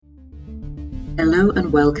Hello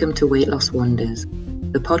and welcome to Weight Loss Wonders,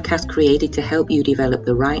 the podcast created to help you develop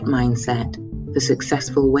the right mindset for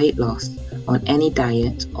successful weight loss on any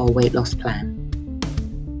diet or weight loss plan.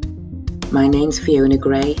 My name's Fiona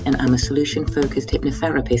Gray and I'm a solution-focused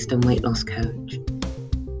hypnotherapist and weight loss coach.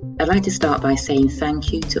 I'd like to start by saying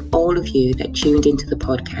thank you to all of you that tuned into the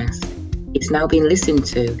podcast. It's now been listened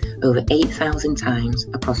to over 8,000 times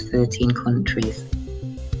across 13 countries.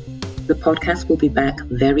 The podcast will be back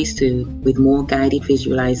very soon with more guided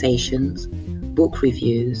visualizations, book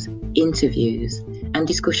reviews, interviews, and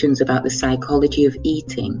discussions about the psychology of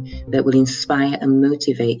eating that will inspire and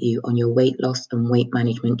motivate you on your weight loss and weight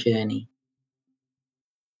management journey.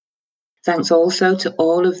 Thanks also to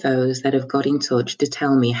all of those that have got in touch to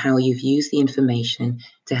tell me how you've used the information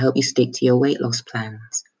to help you stick to your weight loss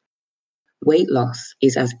plans. Weight loss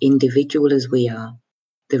is as individual as we are.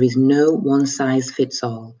 There is no one size fits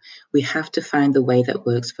all. We have to find the way that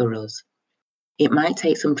works for us. It might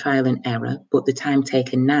take some trial and error, but the time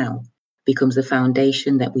taken now becomes the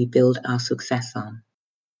foundation that we build our success on.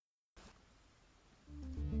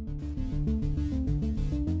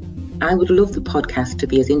 I would love the podcast to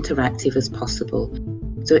be as interactive as possible.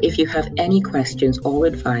 So if you have any questions or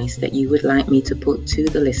advice that you would like me to put to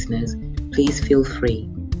the listeners, please feel free.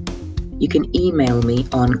 You can email me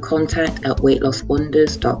on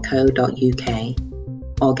contact@weightlosswonders.co.uk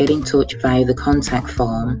or get in touch via the contact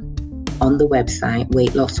form on the website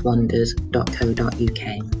weightlosswonders.co.uk.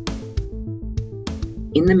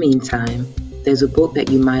 In the meantime, there's a book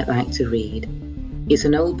that you might like to read. It's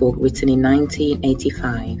an old book written in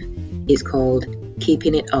 1985. It's called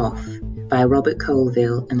Keeping It Off by Robert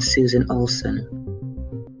Colville and Susan Olson.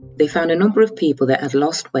 They found a number of people that had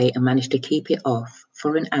lost weight and managed to keep it off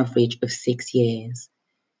for an average of 6 years.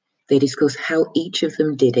 They discussed how each of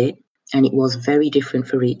them did it, and it was very different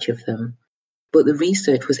for each of them. But the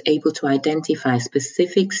research was able to identify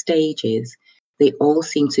specific stages they all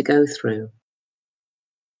seemed to go through.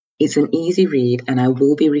 It's an easy read, and I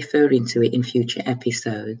will be referring to it in future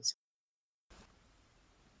episodes.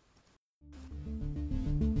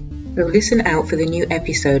 So listen out for the new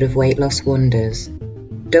episode of Weight Loss Wonders.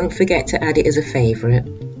 Don't forget to add it as a favourite.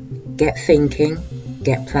 Get thinking,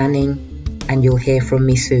 get planning, and you'll hear from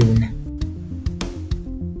me soon.